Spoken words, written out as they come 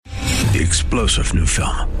The explosive new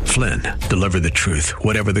film, Flynn, deliver the truth,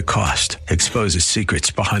 whatever the cost, exposes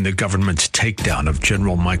secrets behind the government's takedown of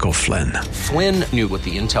General Michael Flynn. Flynn knew what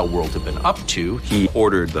the intel world had been up to. He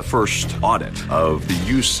ordered the first audit of the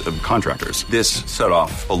use of contractors. This set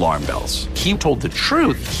off alarm bells. He told the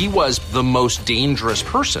truth. He was the most dangerous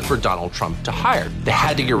person for Donald Trump to hire. They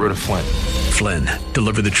had to get rid of Flynn. Flynn,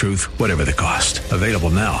 deliver the truth, whatever the cost. Available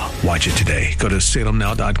now. Watch it today. Go to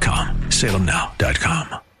salemnow.com.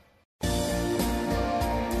 salemnow.com.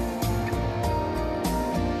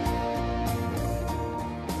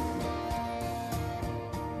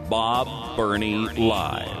 Bob Burney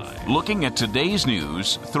Live. Looking at today's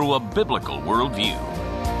news through a biblical worldview.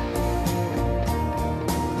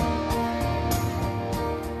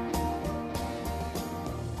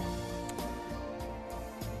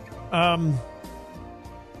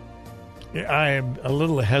 I am a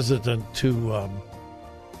little hesitant to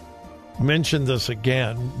mention this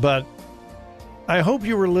again, but I hope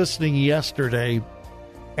you were listening yesterday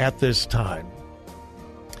at this time.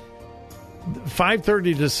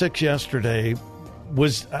 5:30 to 6 yesterday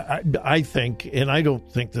was, I think, and I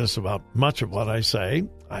don't think this about much of what I say.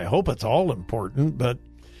 I hope it's all important, but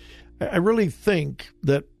I really think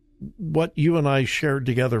that what you and I shared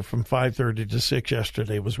together from 5:30 to 6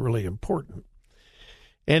 yesterday was really important.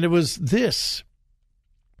 And it was this: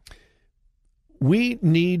 we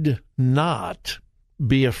need not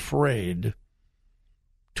be afraid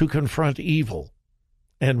to confront evil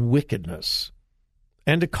and wickedness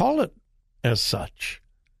and to call it as such.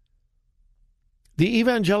 The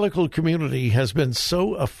evangelical community has been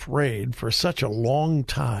so afraid for such a long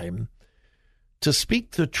time to speak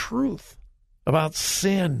the truth about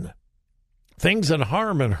sin, things that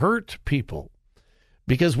harm and hurt people,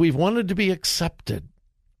 because we've wanted to be accepted.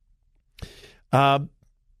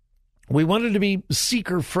 We wanted to be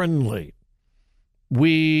seeker-friendly.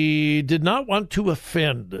 We did not want to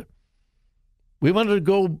offend. We wanted to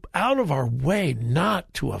go out of our way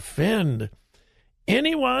not to offend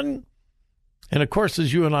anyone. And, of course,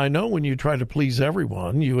 as you and I know, when you try to please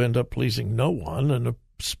everyone, you end up pleasing no one, and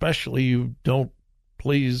especially you don't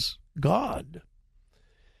please God.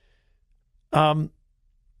 And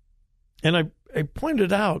I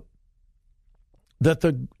pointed out that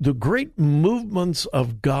the great movements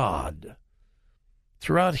of God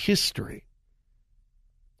throughout history,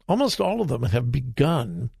 almost all of them have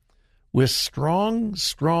begun with strong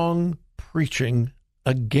preaching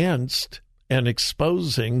against and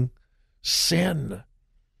exposing sin,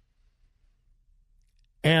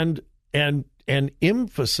 and an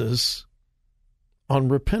emphasis on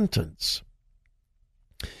repentance.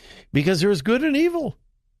 Because there is good and evil.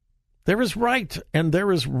 There is right and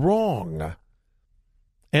there is wrong.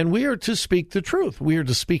 And we are to speak the truth. We are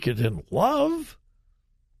to speak it in love,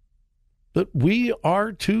 but we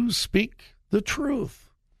are to speak the truth.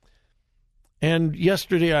 And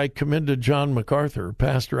yesterday I commended John MacArthur,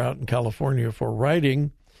 pastor out in California, for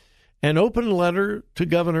writing an open letter to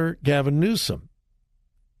Governor Gavin Newsom.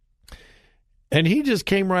 And he just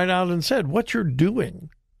came right out and said, what you're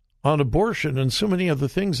doing on abortion and so many other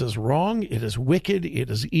things is wrong. It is wicked.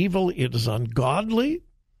 It is evil. It is ungodly.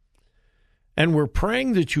 And we're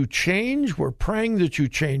praying that you change. We're praying that you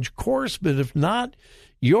change course. But if not,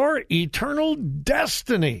 your eternal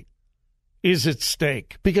destiny is at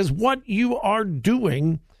stake, because what you are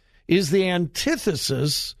doing is the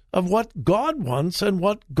antithesis of what God wants and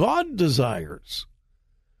what God desires.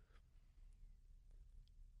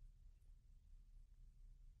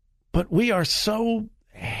 But we are so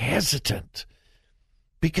hesitant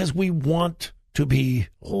because we want to be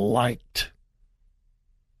liked.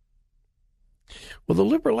 Well, the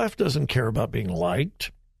liberal left doesn't care about being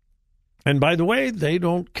liked. And by the way, they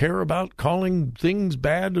don't care about calling things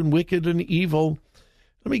bad and wicked and evil.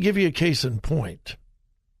 Let me give you a case in point.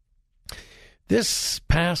 This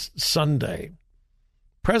past Sunday,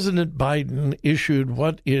 President Biden issued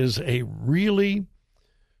what is a really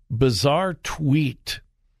bizarre tweet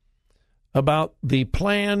about the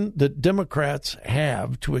plan that Democrats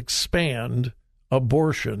have to expand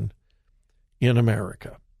abortion in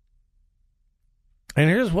America. And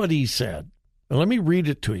here's what he said. And let me read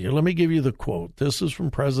it to you. Let me give you the quote. This is from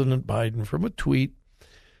President Biden from a tweet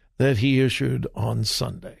that he issued on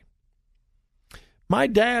Sunday. My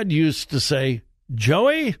dad used to say,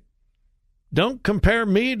 Joey, don't compare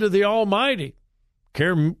me to the Almighty.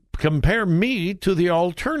 Compare me to the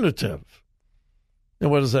alternative. And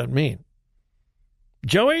what does that mean?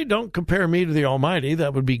 Joey, don't compare me to the Almighty.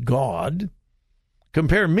 That would be God.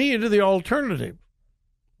 Compare me to the alternative.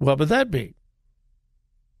 What would that be?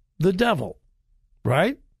 The devil.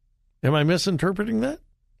 Right? Am I misinterpreting that?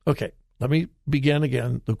 Okay, let me begin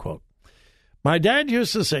again the quote. My dad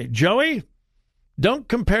used to say, Joey, don't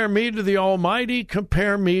compare me to the Almighty,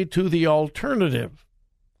 compare me to the alternative.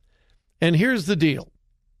 And here's the deal.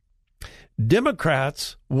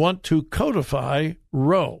 Democrats want to codify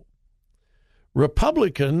Roe.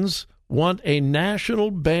 Republicans want a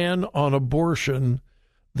national ban on abortion.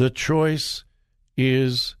 The choice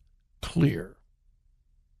is clear.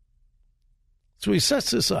 So he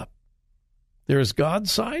sets this up. There's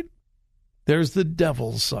God's side. There's the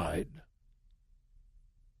devil's side.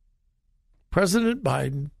 President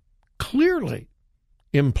Biden clearly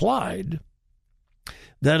implied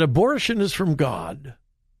that abortion is from God.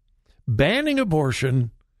 Banning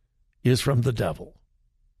abortion is from the devil.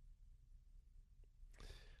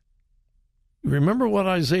 Remember what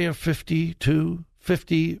Isaiah 50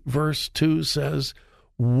 verse 2 says?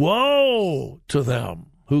 Woe to them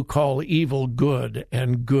who call evil good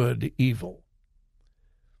and good evil.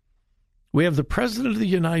 We have the President of the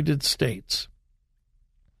United States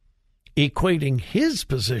equating his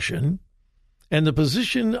position and the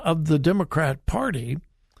position of the Democrat Party,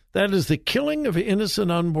 that is the killing of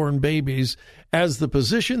innocent unborn babies, as the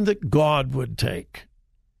position that God would take.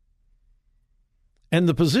 And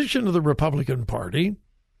the position of the Republican Party,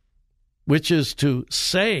 which is to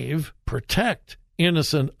save, protect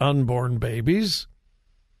innocent unborn babies,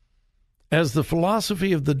 as the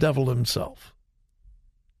philosophy of the devil himself.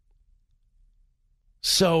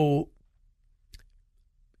 So,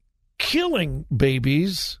 killing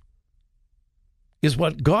babies is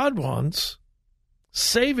what God wants.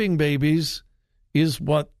 Saving babies is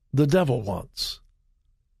what the devil wants.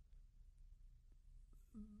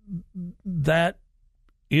 That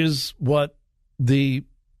is what the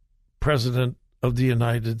President of the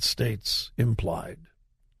United States implied.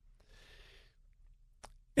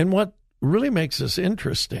 And what really makes this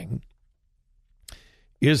interesting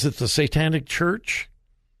is that the Satanic Church,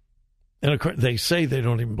 and of course they say they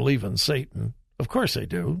don't even believe in Satan. Of course they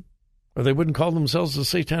do, or they wouldn't call themselves the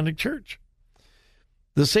Satanic Church.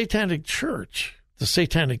 The Satanic Church, the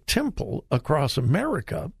Satanic Temple across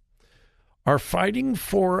America, are fighting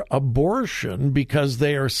for abortion because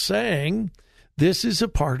they are saying this is a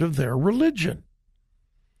part of their religion.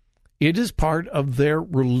 It is part of their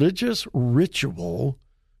religious ritual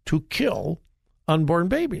to kill unborn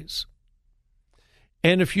babies.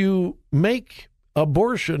 And if you make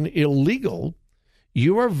abortion illegal,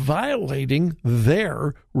 you are violating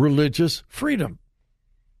their religious freedom.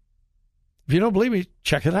 If you don't believe me,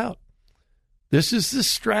 check it out. This is the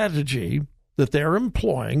strategy that they're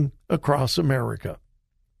employing across America.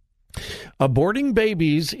 Aborting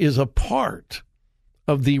babies is a part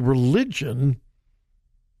of the religion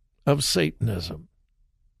of Satanism.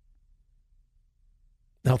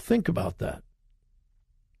 Now think about that.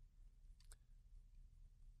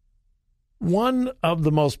 One of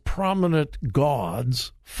the most prominent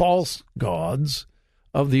gods, false gods,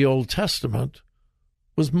 of the Old Testament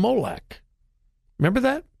was Molech. Remember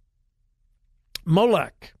that?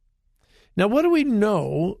 Molech. Now, what do we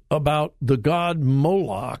know about the god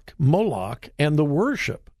Moloch, and the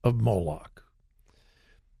worship of Moloch?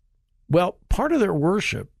 Well, part of their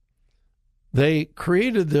worship, they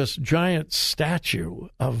created this giant statue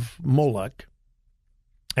of Moloch,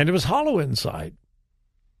 and it was hollow inside.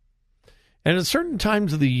 And at certain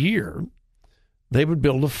times of the year, they would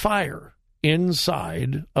build a fire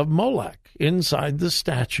inside of Moloch, inside the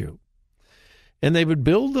statue. And they would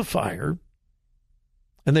build the fire,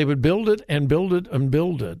 and they would build it and build it and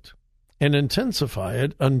build it and intensify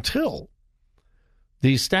it until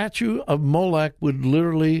the statue of Moloch would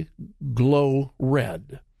literally glow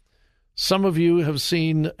red. Some of you have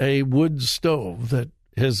seen a wood stove that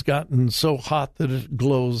has gotten so hot that it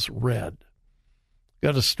glows red.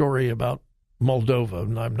 Got a story about Moldova,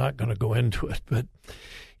 and I'm not going to go into it. But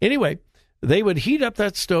anyway, they would heat up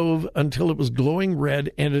that stove until it was glowing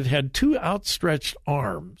red, and it had two outstretched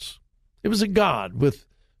arms. It was a god with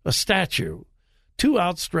a statue, two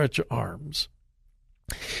outstretched arms.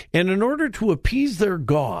 And in order to appease their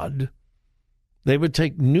god, they would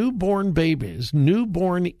take newborn babies,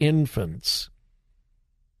 newborn infants,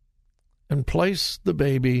 and place the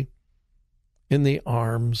baby in the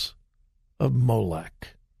arms of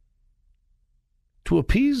Molech to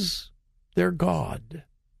appease their god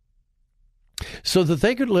so that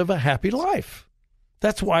they could live a happy life.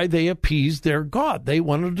 That's why they appeased their god. They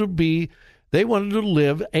wanted to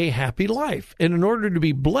live a happy life. And in order to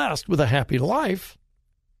be blessed with a happy life,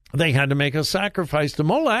 they had to make a sacrifice to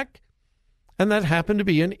Molech, and that happened to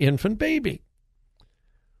be an infant baby.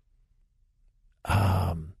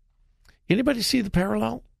 Anybody see the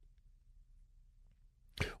parallel?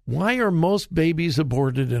 Why are most babies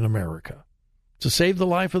aborted in America? To save the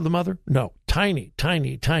life of the mother? No, tiny,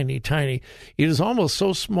 tiny, tiny, tiny. It is almost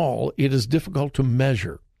so small it is difficult to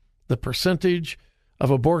measure the percentage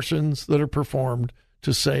of abortions that are performed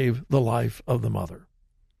to save the life of the mother.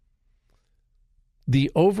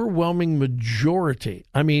 The overwhelming majority,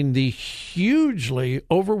 the hugely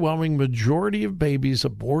overwhelming majority of babies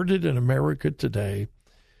aborted in America today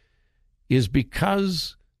is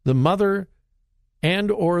because the mother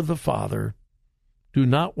and or the father do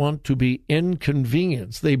not want to be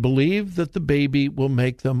inconvenienced. They believe that the baby will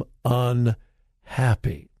make them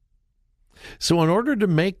unhappy. So in order to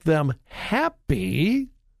make them happy,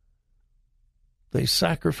 they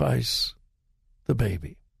sacrifice the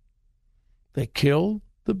baby. They kill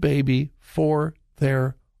the baby for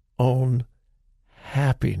their own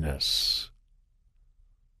happiness.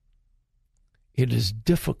 It is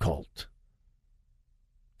difficult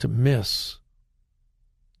to miss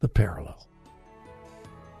the parallel.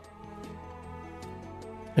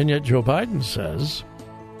 And yet Joe Biden says,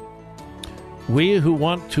 we who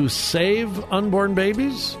want to save unborn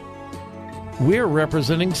babies, we're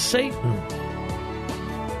representing Satan.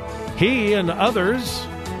 He and others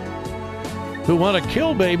who want to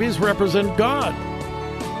kill babies represent God.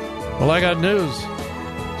 Well, I got news.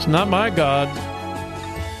 It's not my God.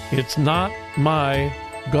 It's not my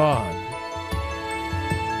God.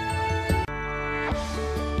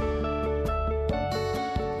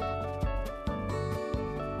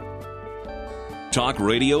 Talk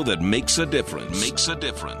radio that makes a difference. Makes a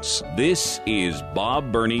difference. This is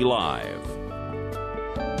Bob Burney Live.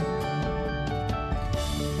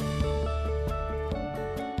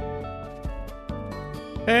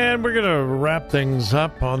 And we're going to wrap things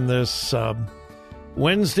up on this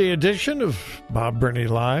Wednesday edition of Bob Burney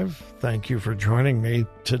Live. Thank you for joining me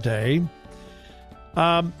today.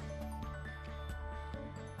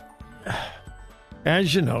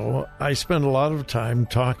 As you know, I spend a lot of time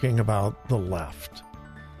talking about the left.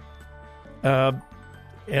 And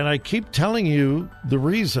I keep telling you the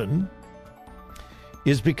reason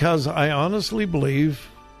is because I honestly believe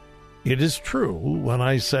it is true when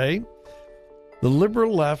I say the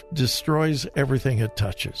liberal left destroys everything it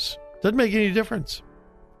touches. Doesn't make any difference.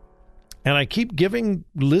 And I keep giving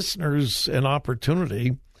listeners an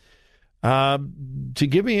opportunity to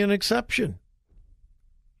give me an exception.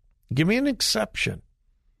 Give me an exception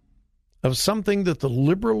of something that the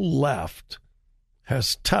liberal left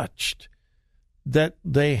has touched that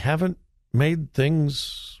they haven't made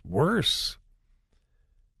things worse.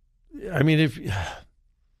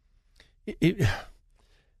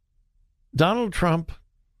 Donald Trump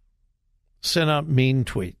sent out mean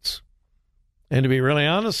tweets. And to be really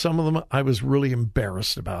honest, some of them I was really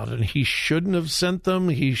embarrassed about. And he shouldn't have sent them.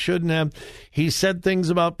 He shouldn't have. He said things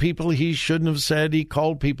about people he shouldn't have said. He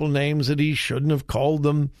called people names that he shouldn't have called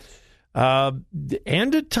them.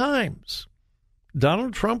 And at times,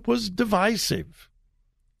 Donald Trump was divisive.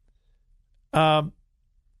 But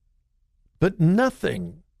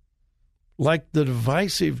nothing like the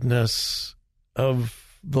divisiveness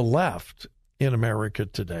of the left in America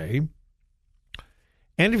today.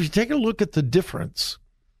 And if you take a look at the difference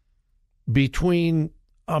between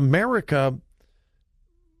America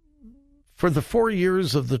for the 4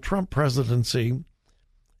 years of the Trump presidency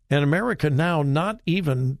and America now not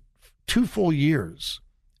even 2 full years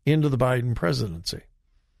into the Biden presidency,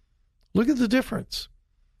 look at the difference.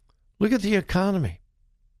 Look at the economy.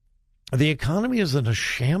 The economy is in a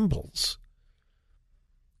shambles.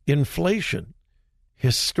 Inflation,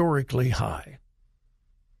 historically high.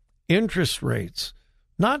 Interest rates,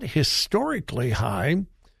 not historically high,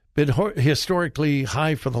 but historically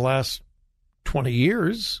high for the last 20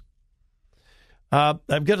 years.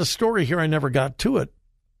 I've got a story here. I never got to it.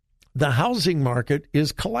 The housing market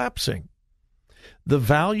is collapsing. The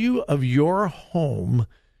value of your home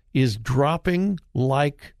is dropping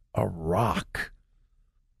like a rock.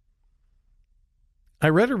 I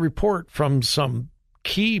read a report from some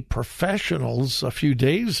key professionals a few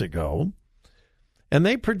days ago, and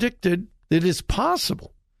they predicted that it's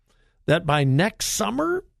possible that by next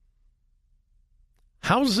summer,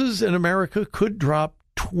 houses in America could drop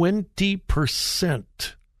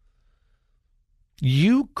 20%.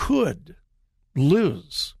 You could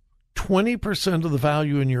lose 20% of the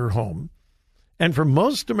value in your home. And for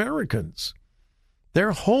most Americans,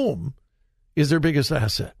 their home is their biggest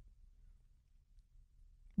asset.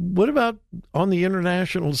 What about on the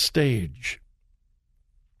international stage?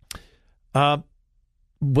 I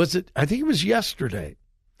think it was yesterday,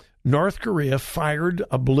 North Korea fired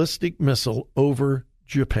a ballistic missile over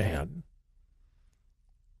Japan.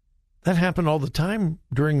 That happened all the time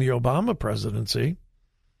during the Obama presidency.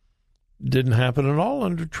 Didn't happen at all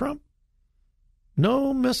under Trump.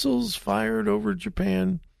 No missiles fired over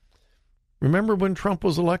Japan. Remember when Trump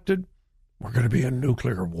was elected? We're going to be in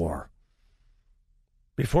nuclear war.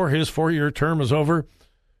 Before his 4-year term was over,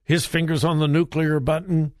 his fingers on the nuclear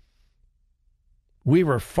button, we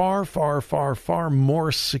were far, far, far, far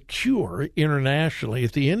more secure internationally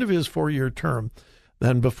at the end of his 4-year term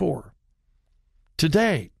than before.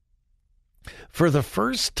 Today, for the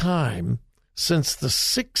first time since the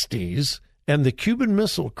 60s and the Cuban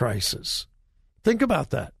Missile Crisis, think about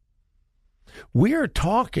that. We are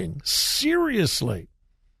talking seriously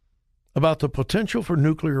about the potential for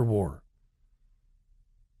nuclear war.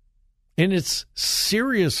 And it's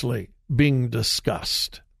seriously being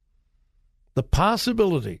discussed. The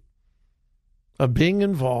possibility of being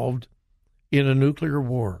involved in a nuclear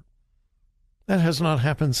war. That has not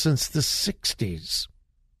happened since the 60s.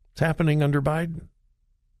 It's happening under Biden.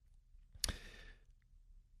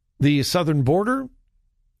 The southern border,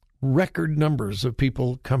 record numbers of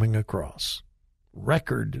people coming across.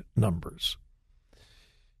 Record numbers.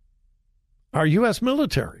 Our U.S.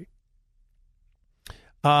 military.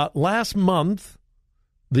 Last month,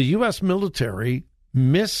 the U.S. military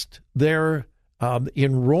missed their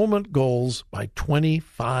enrollment goals by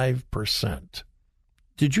 25%.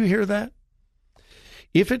 Did you hear that?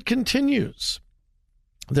 If it continues,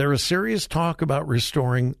 there is serious talk about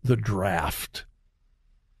restoring the draft.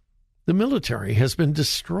 The military has been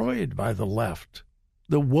destroyed by the left,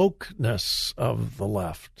 the wokeness of the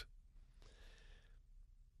left.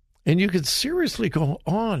 And you could seriously go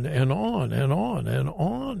on and on and on and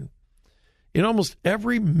on. In almost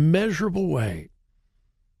every measurable way,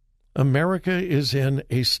 America is in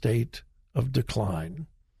a state of decline.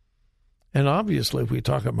 And obviously, if we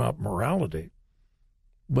talk about morality,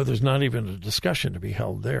 well, there's not even a discussion to be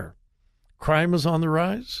held there. Crime is on the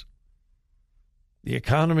rise. The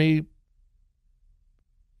economy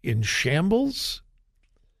in shambles.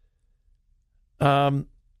 And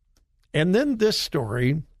then this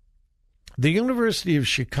story, the University of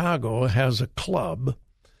Chicago has a club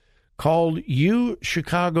called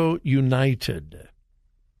Chicago United.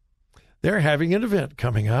 They're having an event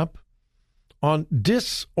coming up on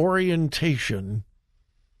disorientation.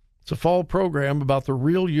 It's a fall program about the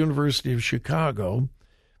real University of Chicago,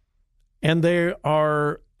 and they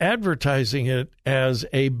are advertising it as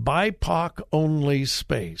a BIPOC-only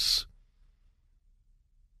space.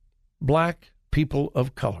 Black people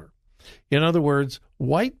of color. In other words,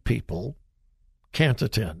 white people can't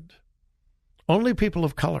attend. Only people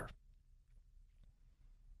of color.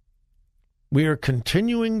 We are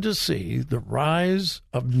continuing to see the rise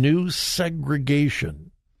of new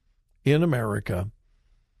segregation in America,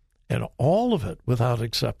 and all of it, without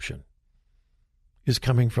exception, is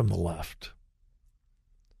coming from the left.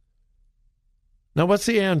 Now, what's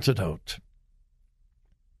the antidote?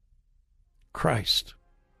 Christ,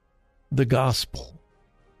 the gospel,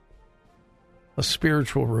 a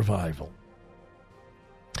spiritual revival.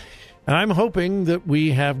 And I'm hoping that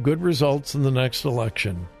we have good results in the next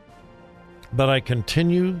election. But I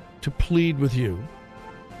continue to plead with you.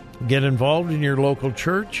 Get involved in your local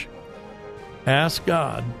church. Ask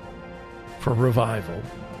God for revival.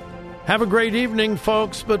 Have a great evening,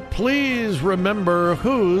 folks, but please remember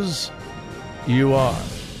whose you are.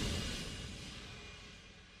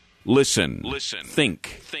 Listen.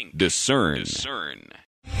 Think. Discern.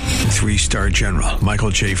 3-star General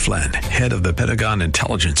Michael J. Flynn, head of the Pentagon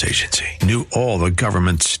Intelligence Agency, knew all the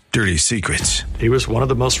government's dirty secrets. He was one of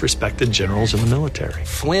the most respected generals in the military.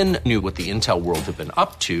 Flynn knew what the intel world had been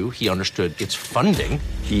up to. He understood its funding.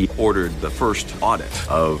 He ordered the first audit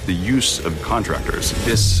of the use of contractors.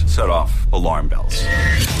 This set off alarm bells.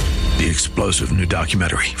 The explosive new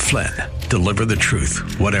documentary, Flynn, Deliver the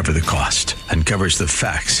Truth, Whatever the Cost, uncovers the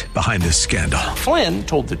facts behind this scandal. Flynn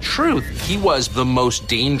told the truth. He was the most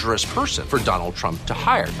dangerous person for Donald Trump to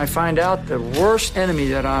hire. I find out the worst enemy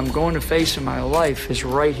that I'm going to face in my life is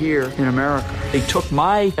right here in America. They took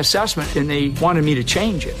my assessment and they wanted me to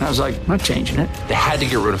change it. And I was like, I'm not changing it. They had to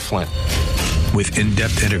get rid of Flynn. With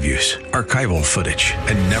in-depth interviews, archival footage,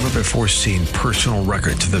 and never-before-seen personal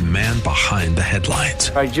records of the man behind the headlines.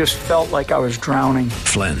 I just felt like I was drowning.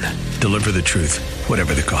 Flynn, Deliver the Truth,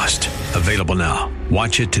 Whatever the Cost. Available now.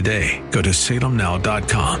 Watch it today. Go to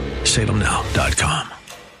salemnow.com. salemnow.com.